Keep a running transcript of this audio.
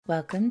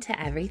Welcome to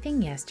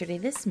Everything Yesterday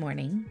This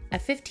Morning, a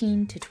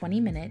 15 to 20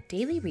 minute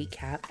daily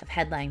recap of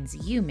headlines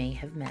you may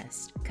have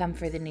missed. Come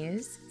for the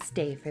news,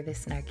 stay for the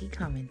snarky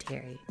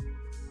commentary.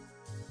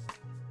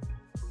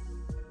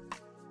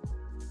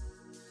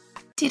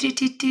 Good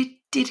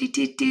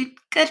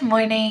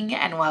morning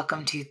and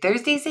welcome to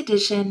Thursday's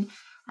edition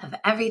of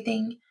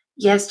Everything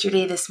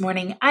Yesterday This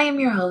Morning. I am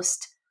your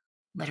host,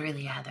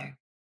 literally Heather.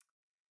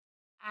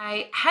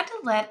 I had to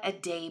let a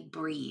day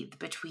breathe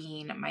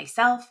between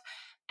myself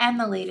and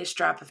the latest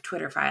drop of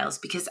Twitter files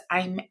because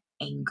I'm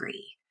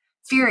angry,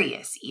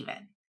 furious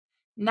even.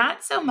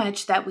 Not so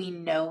much that we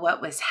know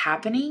what was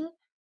happening,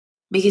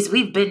 because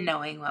we've been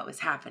knowing what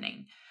was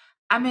happening.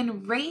 I'm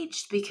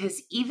enraged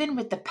because even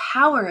with the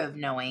power of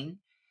knowing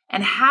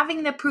and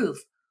having the proof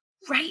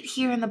right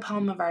here in the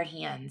palm of our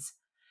hands,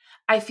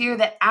 I fear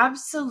that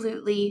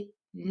absolutely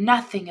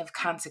nothing of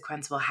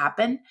consequence will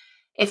happen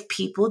if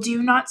people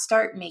do not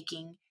start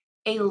making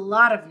a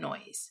lot of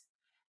noise.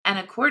 And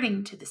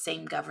according to the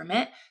same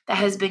government that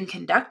has been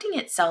conducting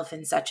itself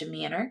in such a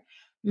manner,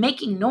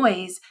 making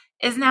noise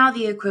is now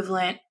the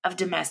equivalent of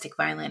domestic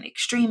violent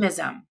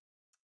extremism.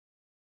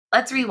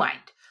 Let's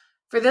rewind.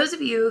 For those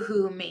of you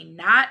who may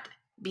not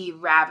be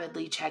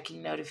rapidly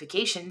checking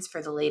notifications for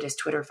the latest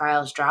Twitter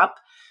files drop,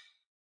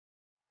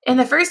 in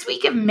the first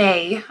week of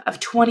May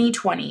of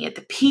 2020, at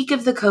the peak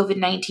of the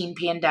COVID-19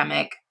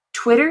 pandemic,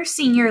 Twitter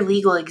senior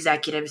legal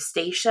executive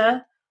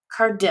Stacia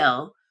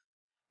Cardill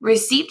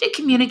received a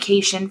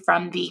communication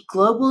from the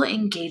Global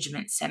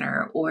Engagement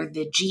Center, or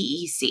the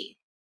GEC.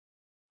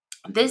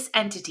 This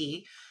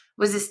entity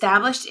was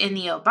established in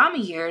the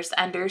Obama years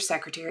under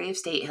Secretary of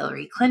State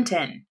Hillary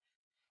Clinton.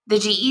 The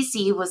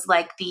GEC was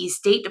like the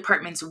State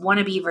Department's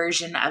wannabe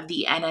version of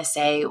the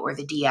NSA or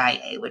the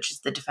DIA, which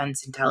is the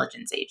Defense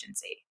Intelligence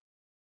Agency.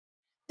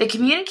 The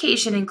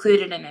communication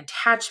included an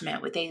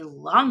attachment with a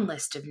long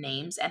list of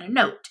names and a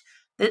note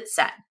that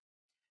said,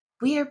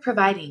 "We are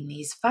providing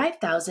these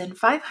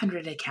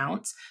 5,500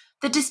 accounts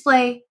that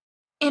display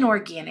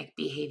inorganic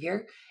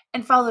behavior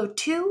and follow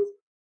two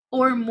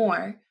or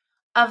more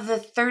of the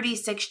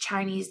 36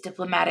 Chinese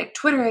diplomatic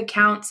Twitter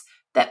accounts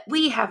that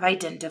we have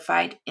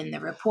identified in the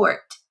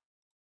report.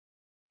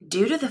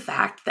 Due to the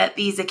fact that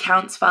these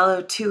accounts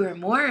follow two or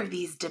more of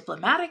these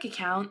diplomatic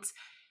accounts,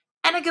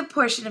 and a good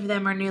portion of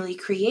them are newly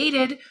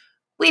created,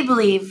 we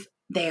believe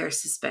they are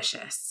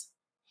suspicious."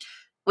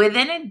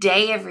 Within a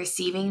day of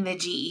receiving the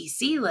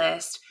GEC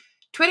list,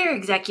 Twitter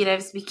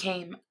executives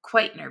became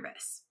quite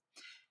nervous.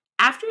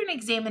 After an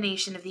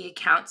examination of the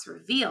accounts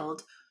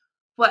revealed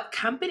what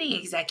company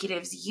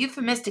executives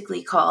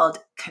euphemistically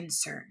called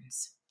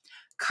concerns,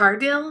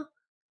 Cardill,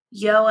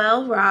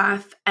 Yoel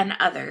Roth, and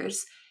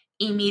others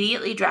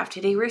immediately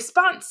drafted a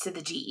response to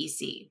the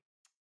GEC.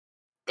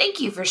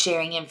 "Thank you for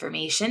sharing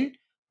information.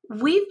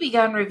 We've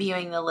begun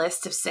reviewing the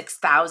list of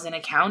 6,000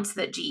 accounts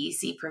that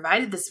GEC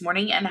provided this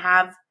morning and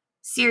have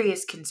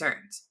serious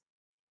concerns.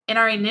 In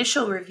our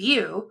initial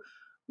review,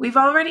 we've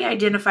already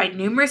identified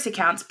numerous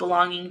accounts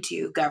belonging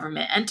to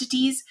government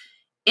entities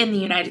in the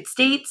United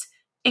States,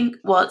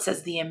 it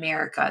says the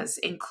Americas,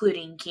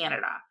 including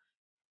Canada,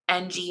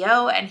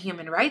 NGO and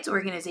human rights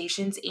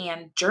organizations,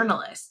 and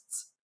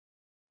journalists."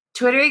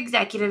 Twitter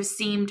executives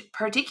seemed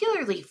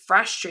particularly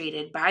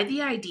frustrated by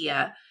the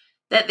idea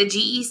that the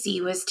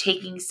GEC was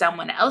taking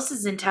someone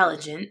else's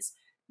intelligence,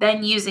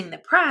 then using the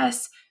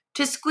press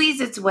to squeeze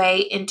its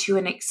way into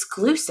an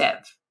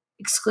exclusive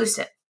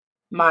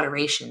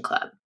moderation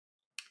club.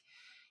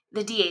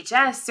 The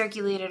DHS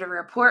circulated a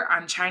report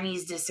on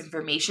Chinese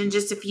disinformation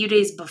just a few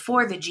days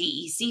before the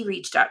GEC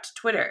reached out to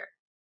Twitter.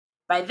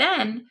 By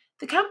then,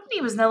 the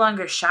company was no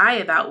longer shy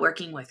about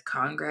working with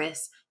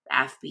Congress, the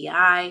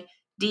FBI,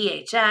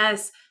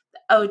 DHS,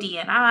 the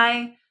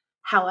ODNI.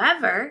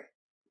 However,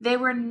 they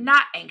were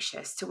not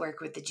anxious to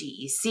work with the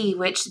GEC,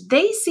 which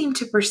they seemed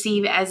to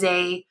perceive as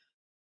a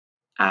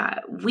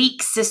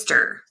weak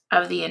sister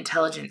of the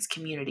intelligence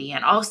community,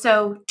 and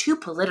also too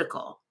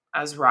political,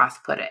 as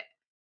Roth put it.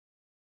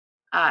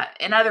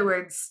 In other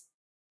words,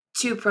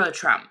 too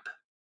pro-Trump.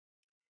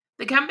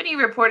 The company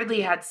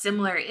reportedly had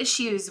similar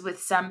issues with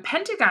some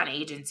Pentagon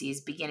agencies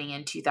beginning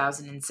in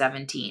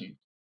 2017.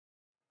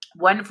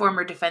 One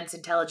former defense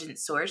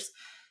intelligence source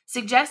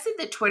suggested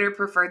that Twitter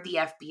preferred the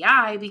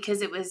FBI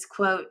because it was,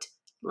 quote,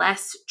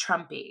 less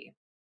Trumpy.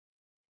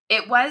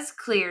 It was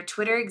clear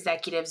Twitter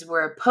executives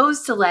were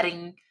opposed to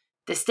letting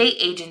the state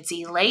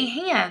agency lay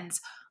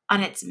hands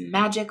on its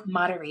magic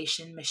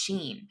moderation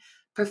machine,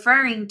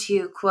 preferring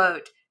to,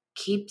 quote,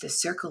 keep the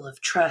circle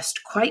of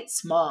trust quite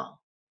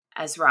small,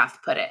 as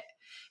Roth put it.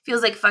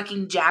 Feels like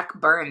fucking Jack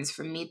Burns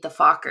from Meet the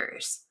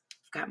Fockers.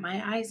 I've got my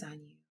eyes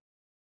on you.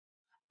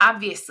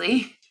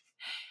 Obviously,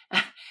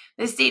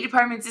 the State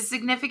Department's a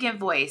significant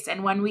voice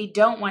and one we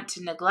don't want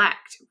to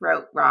neglect,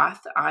 wrote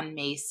Roth on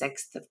May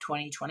 6th of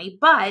 2020,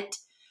 but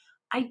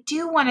I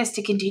do want us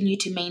to continue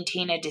to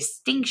maintain a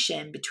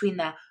distinction between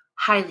the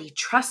highly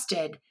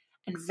trusted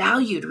and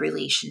valued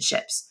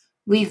relationships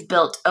we've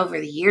built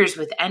over the years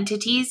with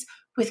entities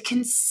with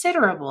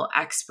considerable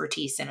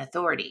expertise and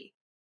authority,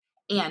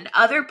 and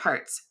other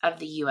parts of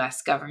the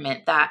U.S.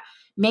 government that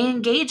may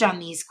engage on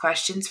these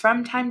questions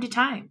from time to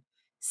time,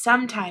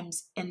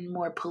 sometimes in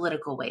more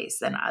political ways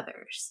than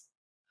others.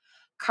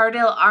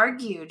 Cardell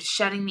argued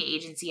shutting the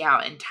agency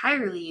out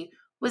entirely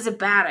was a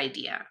bad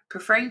idea,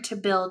 preferring to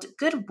build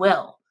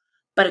goodwill,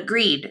 but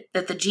agreed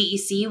that the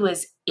GEC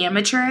was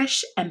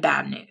amateurish and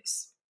bad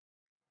news.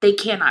 They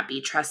cannot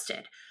be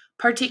trusted,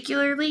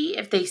 particularly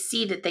if they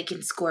see that they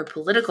can score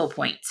political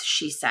points,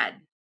 she said.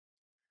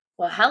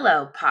 Well,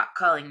 hello, pot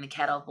calling the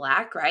kettle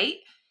black, right?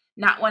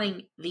 Not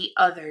wanting the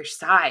other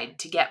side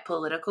to get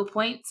political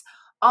points,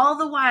 all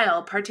the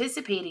while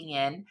participating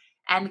in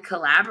and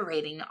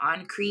collaborating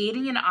on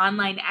creating an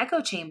online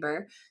echo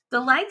chamber, the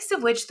likes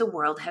of which the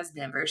world has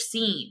never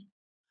seen.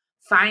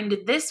 Find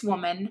this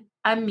woman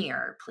a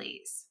mirror,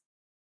 please.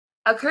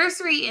 A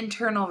cursory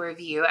internal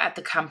review at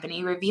the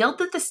company revealed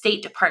that the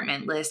State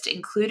Department list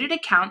included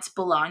accounts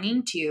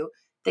belonging to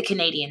the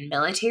Canadian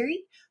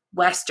military,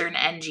 Western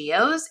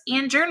NGOs,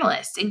 and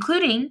journalists,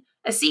 including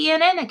a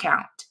CNN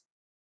account.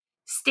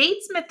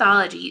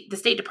 The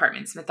State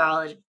Department's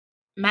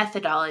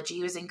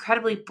methodology was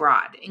incredibly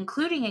broad,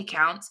 including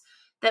accounts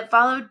that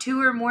followed 2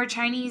 or more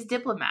Chinese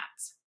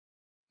diplomats.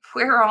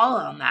 We're all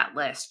on that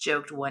list,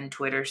 joked one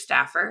Twitter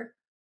staffer.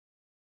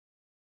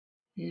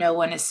 No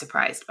one is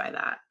surprised by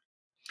that.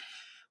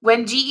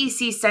 When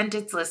GEC sent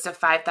its list of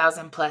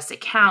 5,000 plus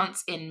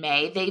accounts in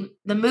May,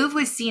 the move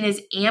was seen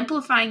as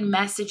amplifying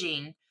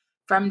messaging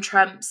from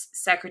Trump's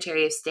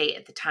Secretary of State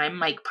at the time,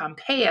 Mike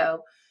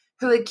Pompeo,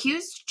 who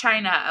accused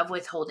China of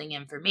withholding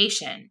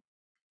information.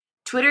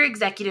 Twitter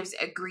executives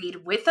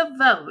agreed with a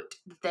vote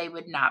that they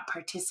would not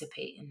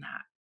participate in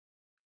that.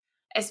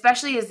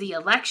 Especially as the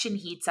election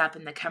heats up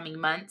in the coming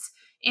months,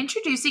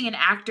 introducing an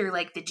actor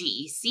like the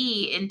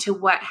GEC into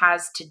what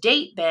has to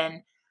date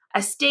been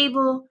a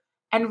stable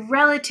and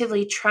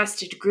relatively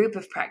trusted group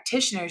of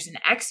practitioners and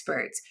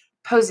experts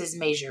poses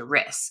major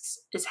risks,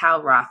 is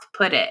how Roth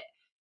put it.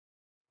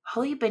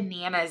 Holy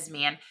bananas,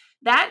 man.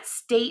 That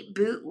state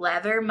boot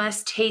leather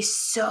must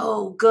taste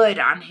so good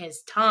on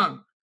his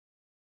tongue.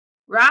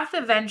 Roth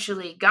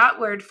eventually got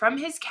word from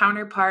his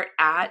counterpart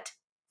at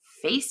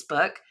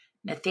Facebook,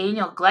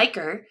 Nathaniel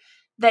Gleicher,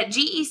 that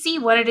GEC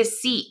wanted a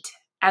seat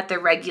at the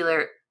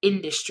regular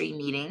industry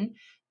meeting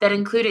that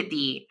included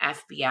the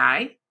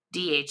FBI,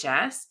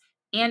 DHS,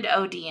 and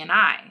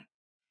ODNI.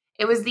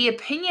 It was the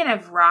opinion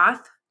of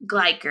Roth,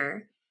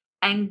 Gleicher,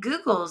 and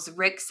Google's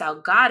Rick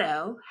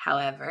Salgado,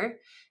 however,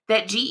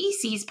 that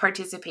GEC's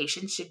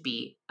participation should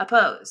be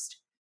opposed.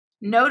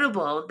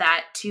 Notable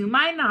that, to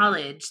my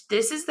knowledge,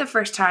 this is the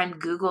first time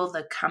Google,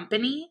 the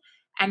company,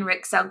 and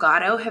Rick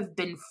Salgado have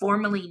been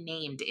formally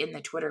named in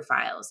the Twitter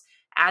files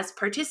as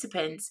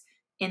participants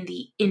in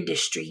the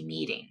industry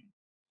meeting.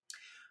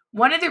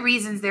 One of the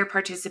reasons their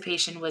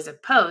participation was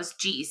opposed,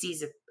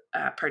 GEC's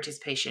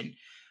participation,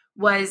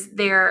 was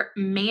their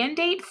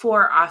mandate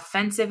for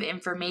offensive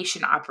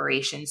information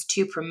operations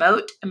to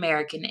promote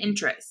American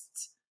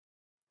interests.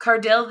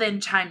 Cardell then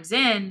chimes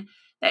in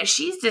that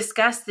she's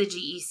discussed the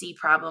GEC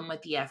problem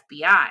with the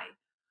FBI.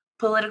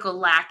 Political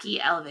lackey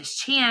Elvis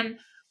Chan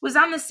was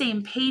on the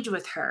same page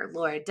with her.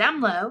 Laura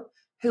Demlow,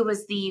 who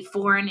was the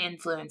Foreign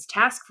Influence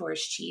Task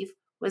Force chief,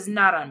 was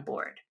not on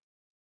board.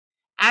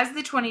 As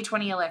the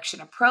 2020 election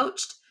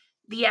approached,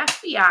 the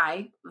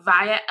FBI,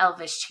 via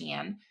Elvis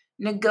Chan,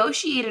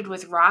 negotiated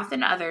with Roth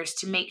and others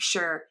to make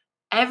sure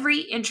every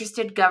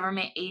interested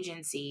government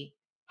agency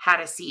had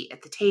a seat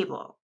at the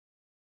table.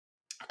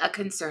 A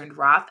concerned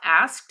Roth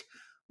asked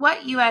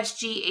what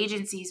USG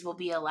agencies will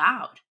be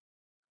allowed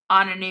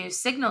on a new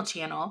signal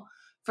channel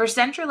for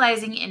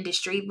centralizing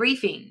industry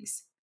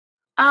briefings.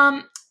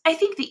 I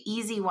think the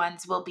easy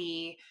ones will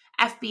be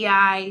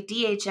FBI,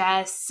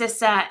 DHS,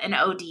 CISA, and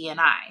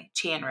ODNI,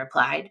 Chan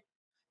replied.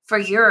 For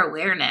your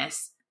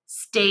awareness,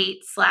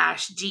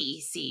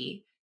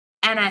 state/GEC,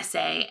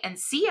 NSA, and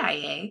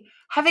CIA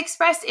have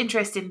expressed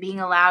interest in being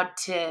allowed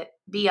to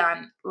be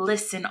on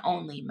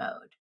listen-only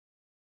mode.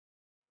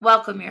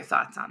 Welcome your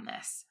thoughts on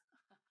this.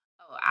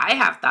 Oh, I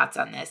have thoughts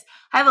on this.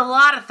 I have a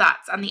lot of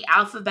thoughts on the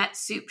alphabet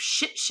soup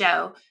shit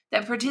show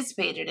that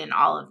participated in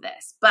all of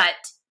this,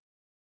 but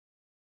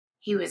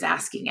he was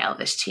asking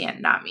Elvis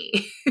Chan, not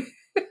me.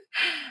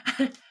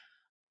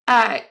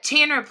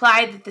 Chan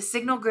replied that the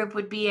signal group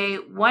would be a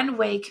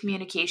one-way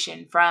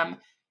communication from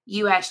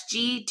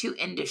USG to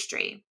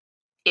industry.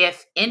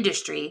 If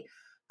industry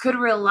could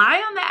rely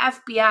on the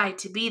FBI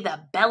to be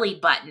the belly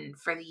button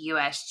for the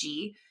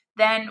USG,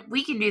 then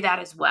we can do that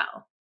as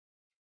well.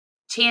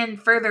 Chan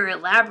further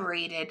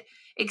elaborated,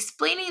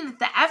 explaining that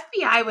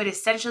the FBI would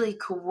essentially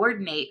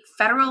coordinate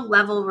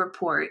federal-level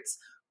reports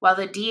while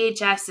the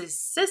DHS's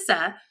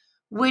CISA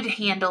would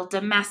handle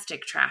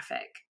domestic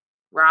traffic.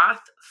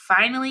 Roth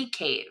finally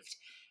caved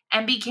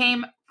and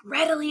became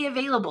readily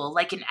available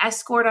like an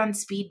escort on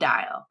speed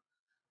dial.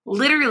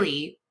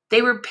 Literally,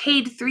 they were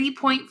paid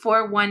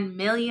 $3.41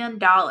 million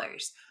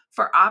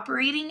for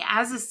operating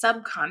as a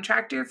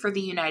subcontractor for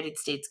the United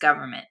States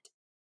government.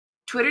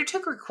 Twitter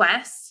took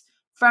requests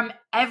from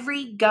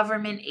every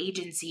government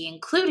agency,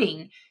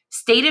 including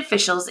State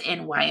officials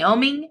in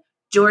Wyoming,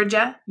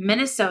 Georgia,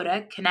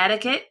 Minnesota,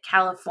 Connecticut,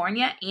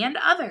 California, and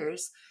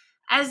others,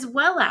 as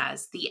well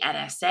as the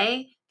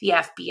NSA, the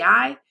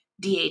FBI,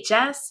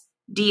 DHS,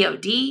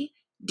 DOD,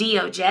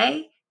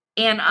 DOJ,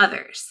 and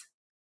others.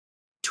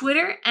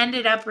 Twitter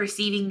ended up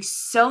receiving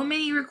so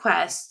many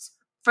requests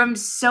from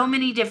so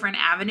many different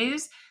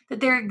avenues that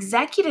their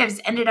executives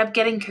ended up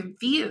getting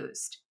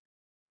confused.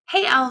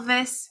 "Hey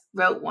Elvis,"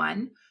 wrote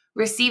one,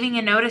 receiving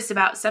a notice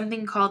about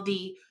something called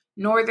the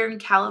Northern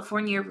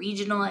California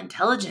Regional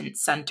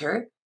Intelligence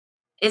Center.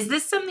 "Is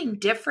this something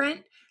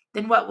different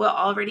than what we'll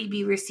already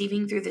be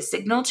receiving through the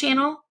Signal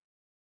channel?"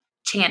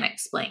 Chan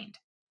explained.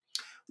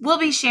 "We'll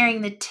be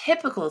sharing the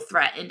typical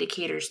threat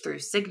indicators through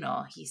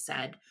Signal," he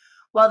said,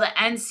 while the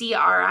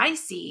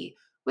NCRIC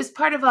was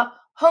part of a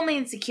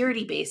Homeland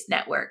Security-based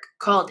network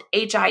called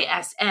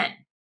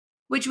HISN,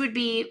 which would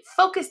be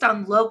focused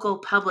on local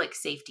public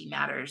safety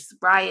matters,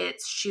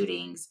 riots,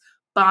 shootings,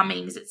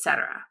 bombings,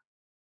 etc.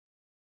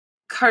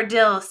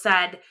 Cardill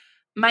said,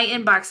 "My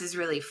inbox is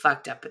really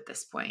fucked up at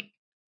this point,"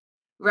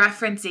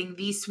 referencing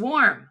the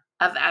swarm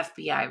of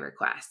FBI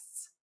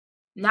requests.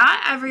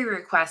 Not every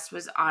request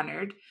was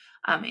honored.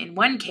 In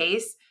one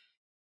case,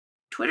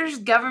 Twitter's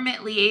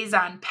government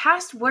liaison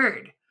passed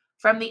word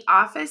from the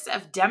Office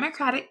of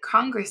Democratic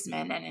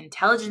Congressman and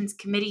Intelligence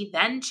Committee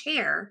then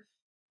chair,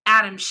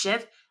 Adam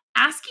Schiff,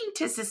 asking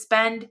to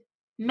suspend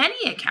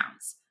many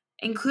accounts,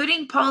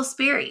 including Paul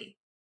Sperry,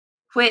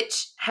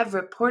 which have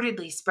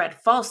reportedly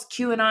spread false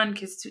QAnon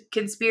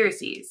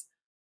conspiracies.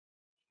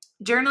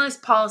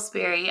 Journalist Paul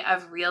Sperry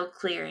of Real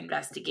Clear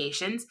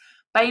Investigations,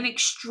 by an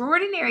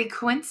extraordinary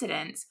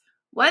coincidence,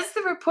 was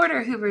the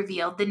reporter who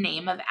revealed the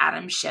name of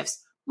Adam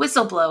Schiff's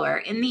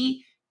whistleblower in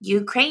the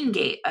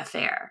Ukrainegate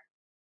affair.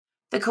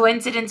 The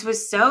coincidence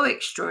was so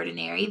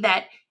extraordinary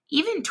that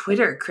even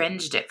Twitter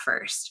cringed at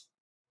first.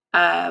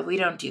 "We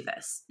don't do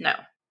this. No,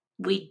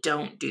 we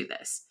don't do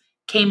this,"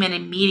 came an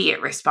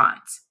immediate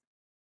response.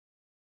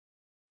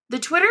 The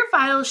Twitter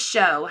files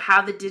show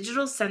how the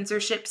digital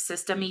censorship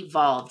system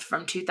evolved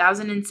from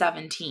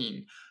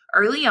 2017.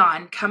 Early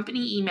on,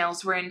 company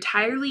emails were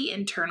entirely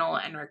internal,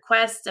 and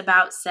requests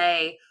about,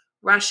 say,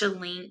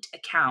 Russia-linked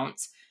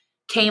accounts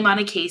came on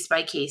a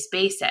case-by-case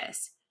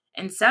basis.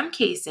 In some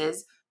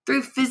cases,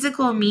 through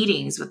physical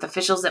meetings with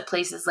officials at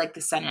places like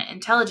the Senate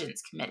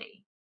Intelligence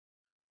Committee.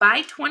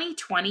 By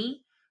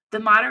 2020, the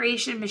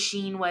moderation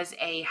machine was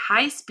a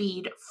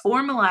high-speed,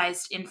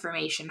 formalized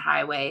information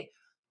highway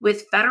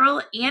with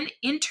federal and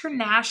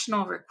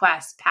international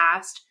requests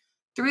passed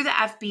through the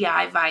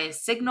FBI via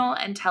Signal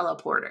and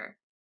Teleporter,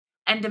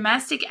 and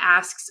domestic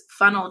asks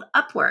funneled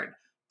upward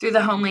through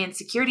the Homeland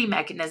Security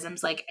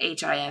mechanisms like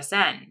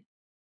HISN.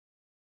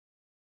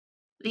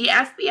 The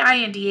FBI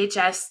and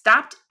DHS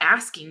stopped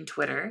asking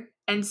Twitter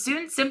and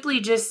soon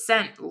simply just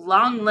sent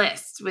long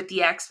lists with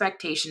the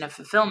expectation of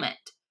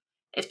fulfillment.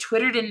 If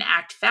Twitter didn't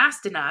act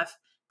fast enough,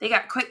 they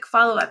got quick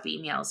follow-up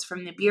emails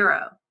from the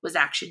Bureau. "Was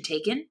action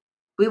taken?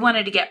 We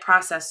wanted to get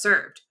process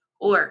served."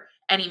 Or,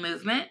 "Any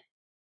movement?"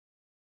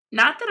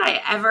 Not that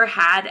I ever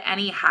had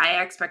any high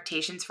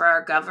expectations for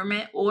our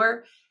government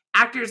or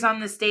actors on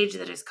the stage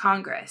that is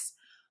Congress,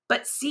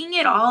 but seeing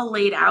it all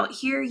laid out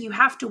here, you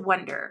have to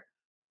wonder,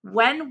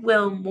 when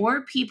will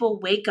more people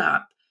wake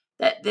up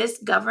that this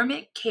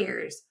government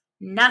cares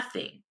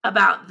nothing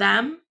about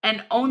them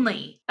and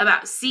only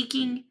about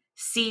seeking,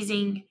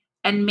 seizing,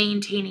 and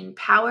maintaining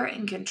power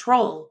and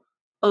control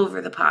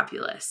over the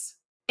populace?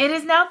 It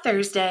is now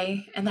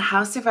Thursday, and the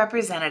House of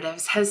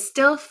Representatives has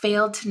still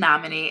failed to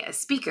nominate a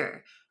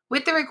speaker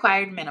with the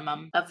required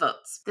minimum of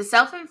votes. The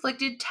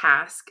self-inflicted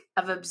task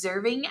of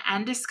observing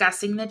and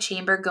discussing the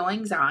chamber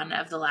goings-on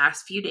of the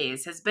last few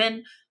days has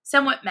been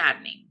somewhat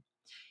maddening.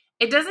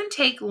 It doesn't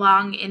take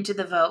long into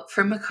the vote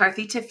for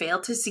McCarthy to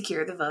fail to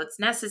secure the votes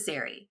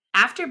necessary.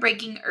 After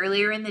breaking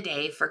earlier in the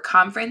day for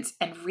conference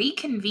and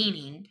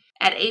reconvening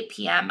at 8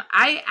 p.m.,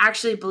 I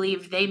actually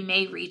believe they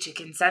may reach a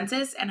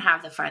consensus and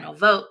have the final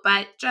vote,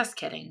 but just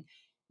kidding.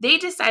 They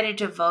decided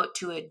to vote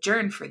to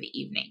adjourn for the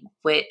evening,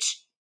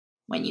 which,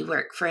 when you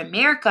work for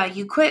America,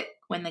 you quit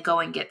when the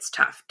going gets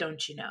tough,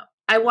 don't you know?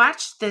 I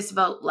watched this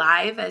vote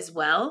live as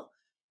well,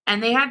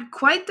 and they had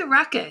quite the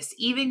ruckus,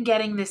 even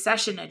getting the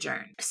session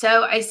adjourned.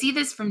 So I see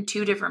this from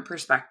two different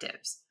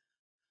perspectives.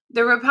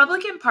 The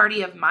Republican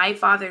Party of my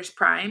father's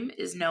prime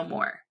is no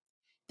more.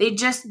 They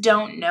just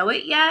don't know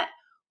it yet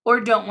or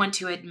don't want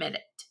to admit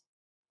it.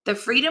 The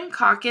Freedom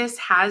Caucus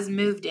has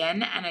moved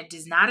in, and it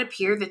does not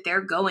appear that they're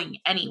going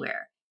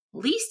anywhere.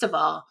 Least of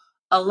all,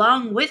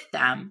 along with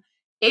them,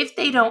 if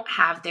they don't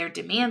have their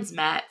demands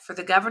met for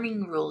the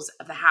governing rules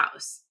of the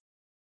House.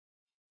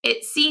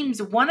 It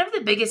seems one of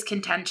the biggest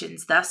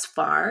contentions thus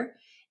far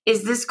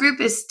is this group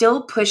is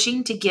still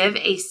pushing to give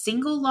a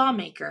single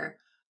lawmaker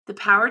the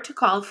power to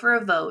call for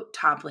a vote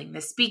toppling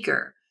the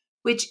speaker,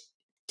 which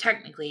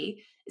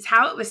technically is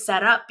how it was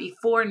set up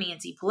before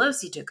Nancy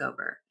Pelosi took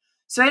over.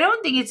 So I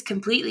don't think it's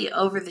completely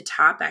over the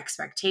top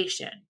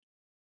expectation.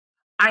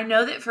 I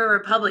know that for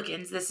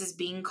Republicans, this is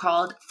being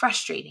called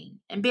frustrating,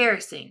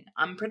 embarrassing,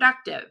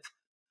 unproductive.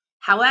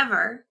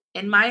 However,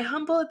 In my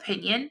humble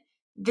opinion,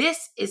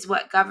 this is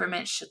what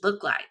government should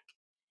look like.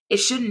 It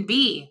shouldn't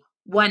be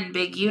one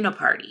big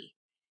uniparty.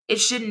 It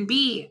shouldn't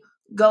be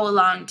go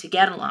along to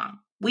get along.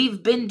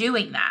 We've been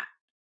doing that.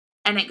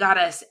 And it got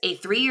us a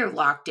 3-year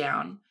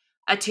lockdown,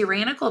 a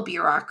tyrannical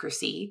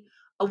bureaucracy,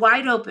 a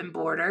wide open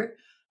border,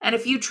 and a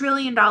few $1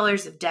 trillion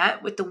of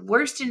debt with the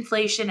worst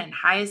inflation and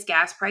highest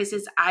gas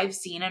prices I've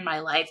seen in my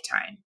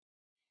lifetime.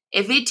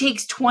 If it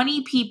takes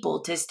 20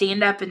 people to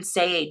stand up and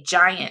say a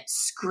giant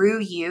screw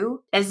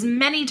you as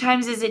many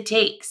times as it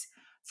takes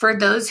for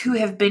those who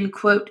have been,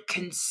 quote,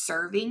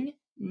 conserving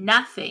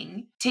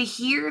nothing to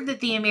hear that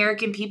the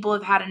American people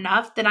have had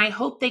enough, then I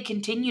hope they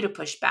continue to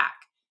push back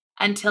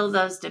until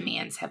those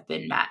demands have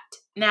been met.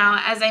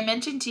 Now, as I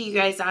mentioned to you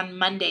guys on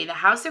Monday, the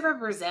House of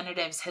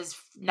Representatives has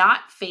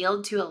not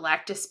failed to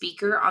elect a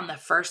speaker on the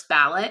first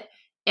ballot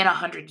in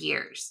 100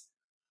 years.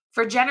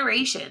 For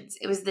generations,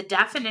 it was the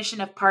definition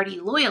of party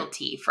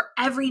loyalty for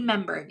every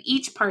member of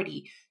each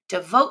party to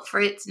vote for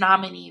its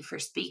nominee for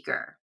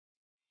speaker.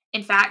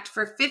 In fact,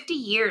 for 50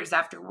 years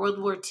after World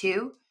War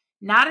II,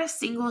 not a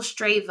single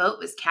stray vote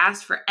was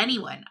cast for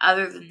anyone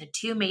other than the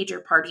two major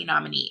party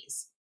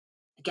nominees.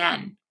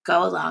 Again,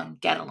 go along,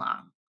 get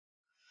along.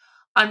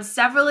 On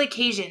several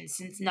occasions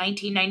since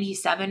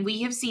 1997,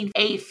 we have seen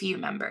a few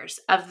members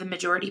of the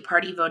majority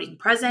party voting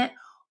present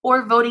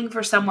or voting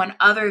for someone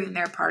other than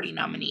their party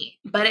nominee,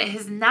 but it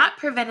has not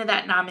prevented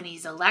that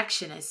nominee's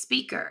election as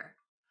speaker.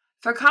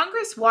 For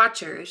Congress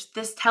watchers,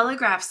 this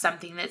telegraphs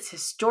something that's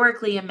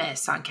historically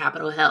amiss on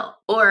Capitol Hill,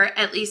 or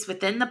at least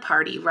within the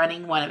party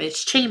running one of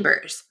its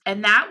chambers.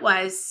 And that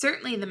was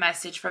certainly the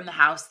message from the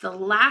House the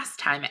last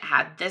time it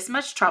had this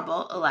much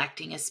trouble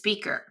electing a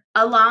speaker.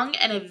 Along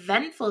an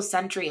eventful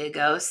century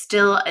ago,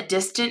 still a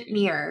distant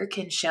mirror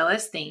can show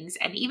us things,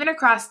 and even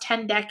across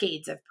 10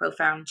 decades of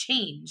profound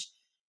change,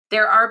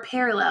 there are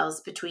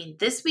parallels between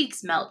this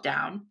week's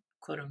meltdown,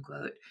 quote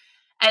unquote,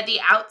 at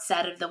the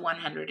outset of the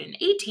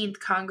 118th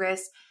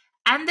Congress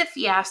and the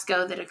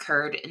fiasco that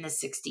occurred in the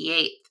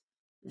 68th.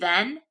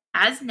 Then,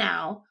 as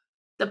now,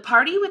 the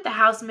party with the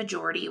House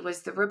majority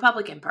was the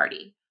Republican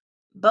Party.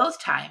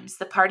 Both times,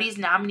 the party's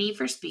nominee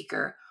for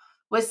speaker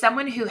was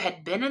someone who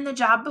had been in the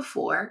job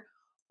before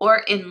or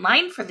in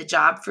line for the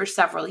job for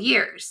several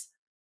years.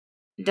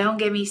 Don't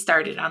get me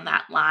started on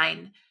that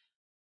line,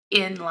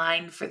 in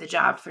line for the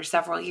job for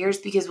several years,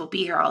 because we'll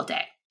be here all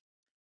day.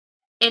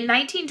 In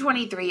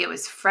 1923, it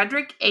was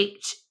Frederick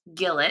H.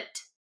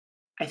 Gillett.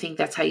 I think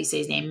that's how you say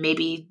his name.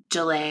 Maybe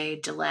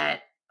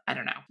Gillette, I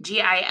don't know.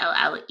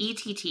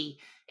 Gillett,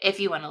 if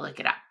you want to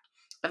look it up,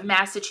 of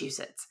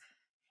Massachusetts.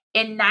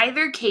 In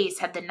neither case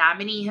had the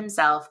nominee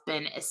himself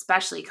been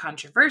especially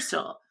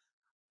controversial,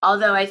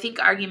 although I think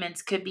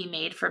arguments could be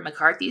made for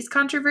McCarthy's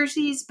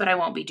controversies, but I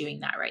won't be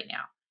doing that right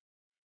now.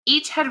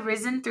 Each had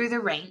risen through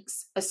the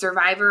ranks, a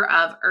survivor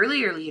of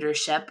earlier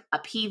leadership,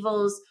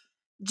 upheavals,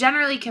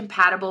 generally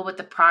compatible with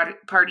the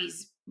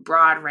party's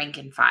broad rank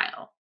and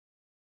file.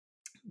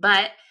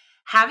 But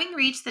having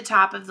reached the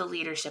top of the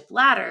leadership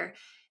ladder,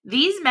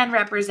 these men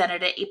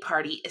represented a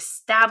party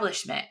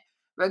establishment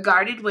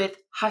regarded with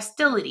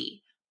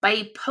hostility by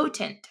a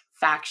potent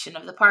faction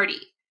of the party.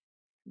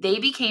 They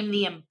became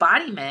the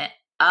embodiment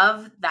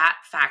of that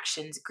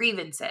faction's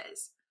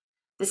grievances.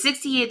 The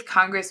 68th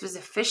Congress was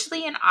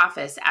officially in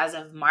office as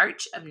of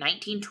March of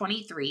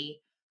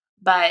 1923,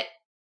 But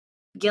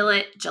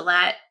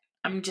Gillette,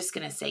 I'm just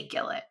going to say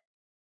Gillett,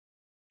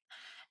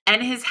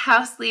 and his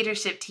House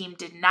leadership team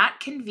did not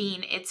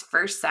convene its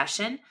first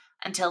session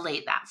until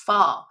late that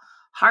fall.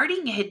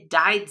 Harding had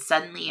died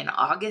suddenly in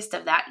August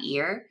of that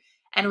year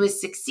and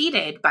was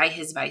succeeded by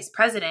his vice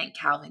president,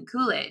 Calvin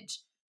Coolidge.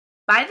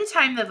 By the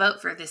time the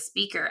vote for the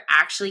speaker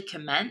actually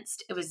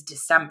commenced, it was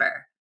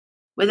December.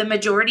 With a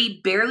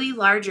majority barely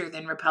larger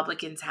than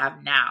Republicans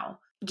have now,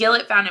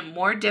 Gillett found it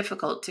more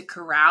difficult to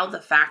corral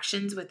the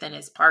factions within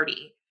his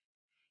party.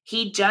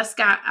 He just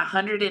got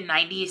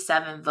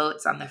 197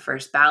 votes on the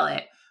first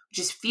ballot, which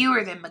is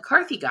fewer than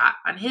McCarthy got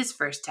on his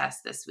first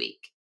test this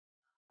week.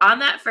 On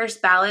that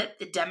first ballot,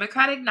 the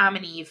Democratic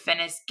nominee,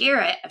 Finis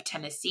Garrett of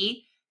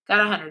Tennessee, got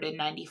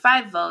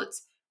 195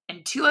 votes,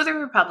 and two other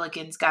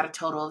Republicans got a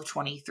total of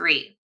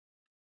 23.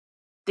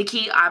 The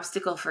key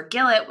obstacle for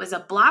Gillett was a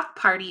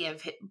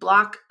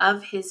block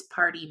of his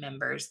party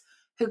members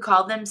who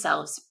called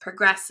themselves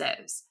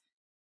progressives,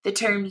 the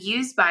term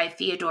used by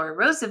Theodore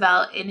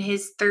Roosevelt in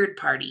his third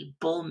party,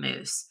 Bull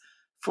Moose,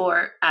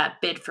 for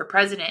bid for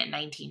president in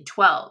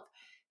 1912.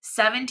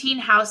 17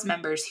 House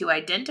members who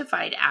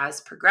identified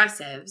as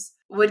progressives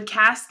would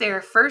cast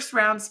their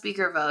first-round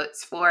speaker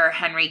votes for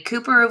Henry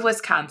Cooper of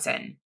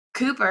Wisconsin.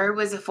 Cooper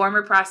was a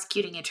former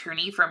prosecuting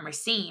attorney from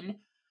Racine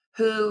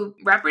who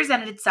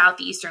represented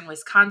southeastern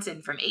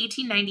Wisconsin from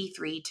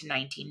 1893 to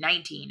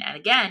 1919, and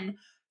again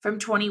from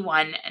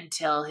 21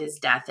 until his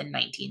death in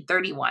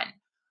 1931.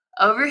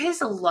 Over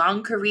his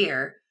long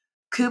career,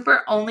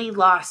 Cooper only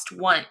lost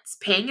once,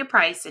 paying a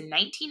price in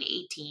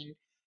 1918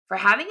 for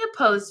having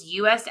opposed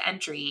U.S.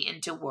 entry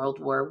into World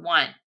War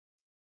I.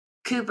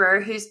 Cooper,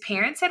 whose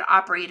parents had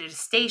operated a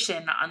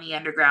station on the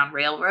Underground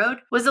Railroad,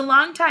 was a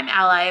longtime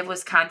ally of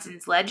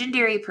Wisconsin's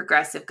legendary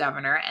progressive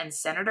governor and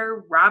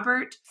Senator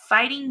Robert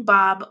Fighting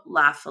Bob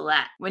La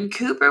Follette. When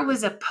Cooper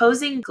was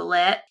opposing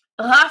Gullett,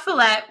 La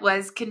Follette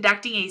was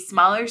conducting a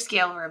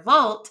smaller-scale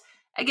revolt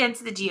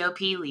against the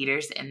GOP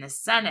leaders in the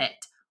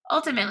Senate.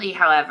 Ultimately,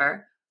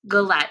 however,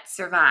 Gullett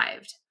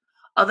survived.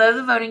 Although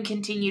the voting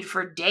continued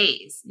for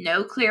days,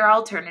 no clear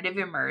alternative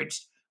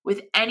emerged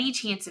with any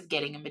chance of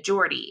getting a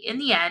majority. In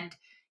the end,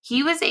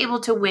 he was able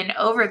to win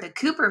over the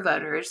Cooper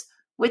voters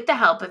with the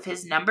help of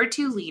his number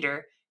 2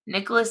 leader,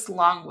 Nicholas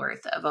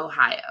Longworth of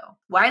Ohio.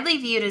 Widely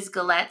viewed as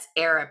Gullett's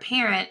heir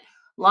apparent,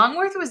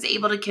 Longworth was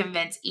able to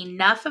convince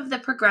enough of the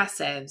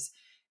progressives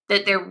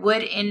that there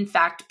would in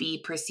fact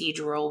be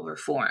procedural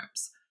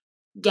reforms.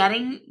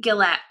 Getting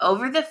Gullett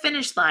over the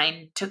finish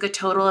line took a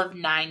total of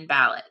 9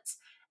 ballots,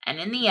 and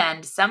in the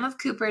end, some of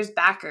Cooper's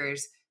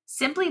backers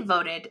simply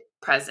voted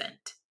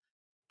present.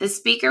 The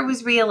Speaker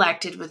was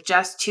reelected with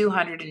just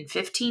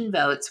 215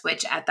 votes,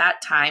 which at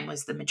that time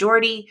was the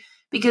majority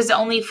because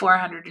only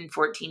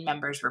 414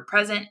 members were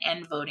present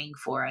and voting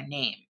for a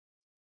name.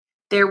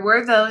 There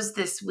were those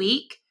this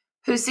week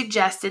who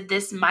suggested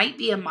this might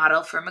be a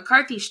model for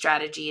McCarthy's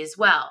strategy as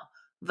well.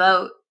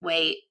 Vote,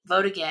 wait,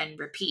 vote again,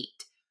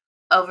 repeat.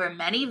 Over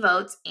many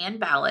votes and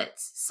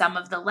ballots, some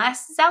of the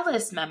less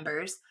zealous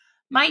members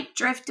might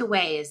drift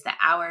away as the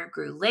hour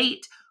grew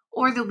late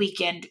or the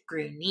weekend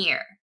grew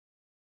near.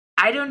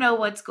 I don't know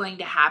what's going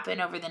to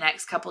happen over the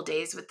next couple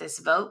days with this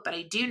vote, but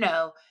I do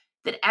know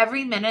that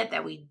every minute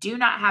that we do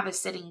not have a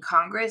sitting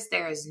Congress,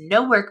 there is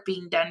no work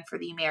being done for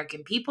the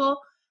American people,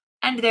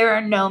 and there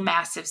are no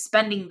massive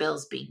spending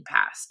bills being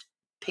passed.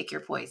 Pick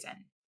your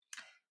poison.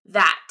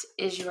 That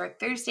is your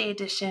Thursday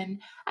edition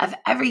of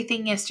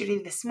Everything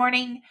Yesterday This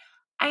Morning.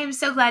 I am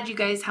so glad you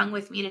guys hung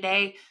with me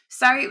today.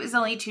 Sorry it was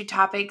only 2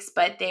 topics,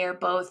 but they are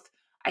both,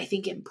 I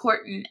think,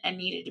 important and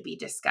needed to be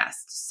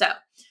discussed. So,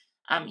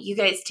 you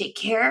guys take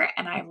care,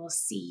 and I will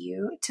see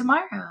you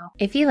tomorrow.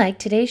 If you like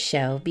today's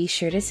show, be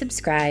sure to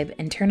subscribe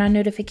and turn on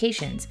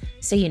notifications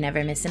so you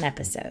never miss an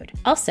episode.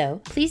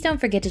 Also, please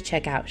don't forget to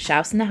check out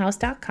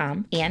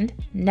shouseinthehouse.com, and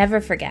never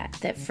forget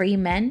that free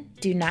men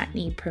do not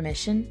need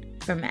permission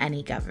from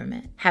any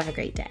government. Have a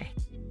great day.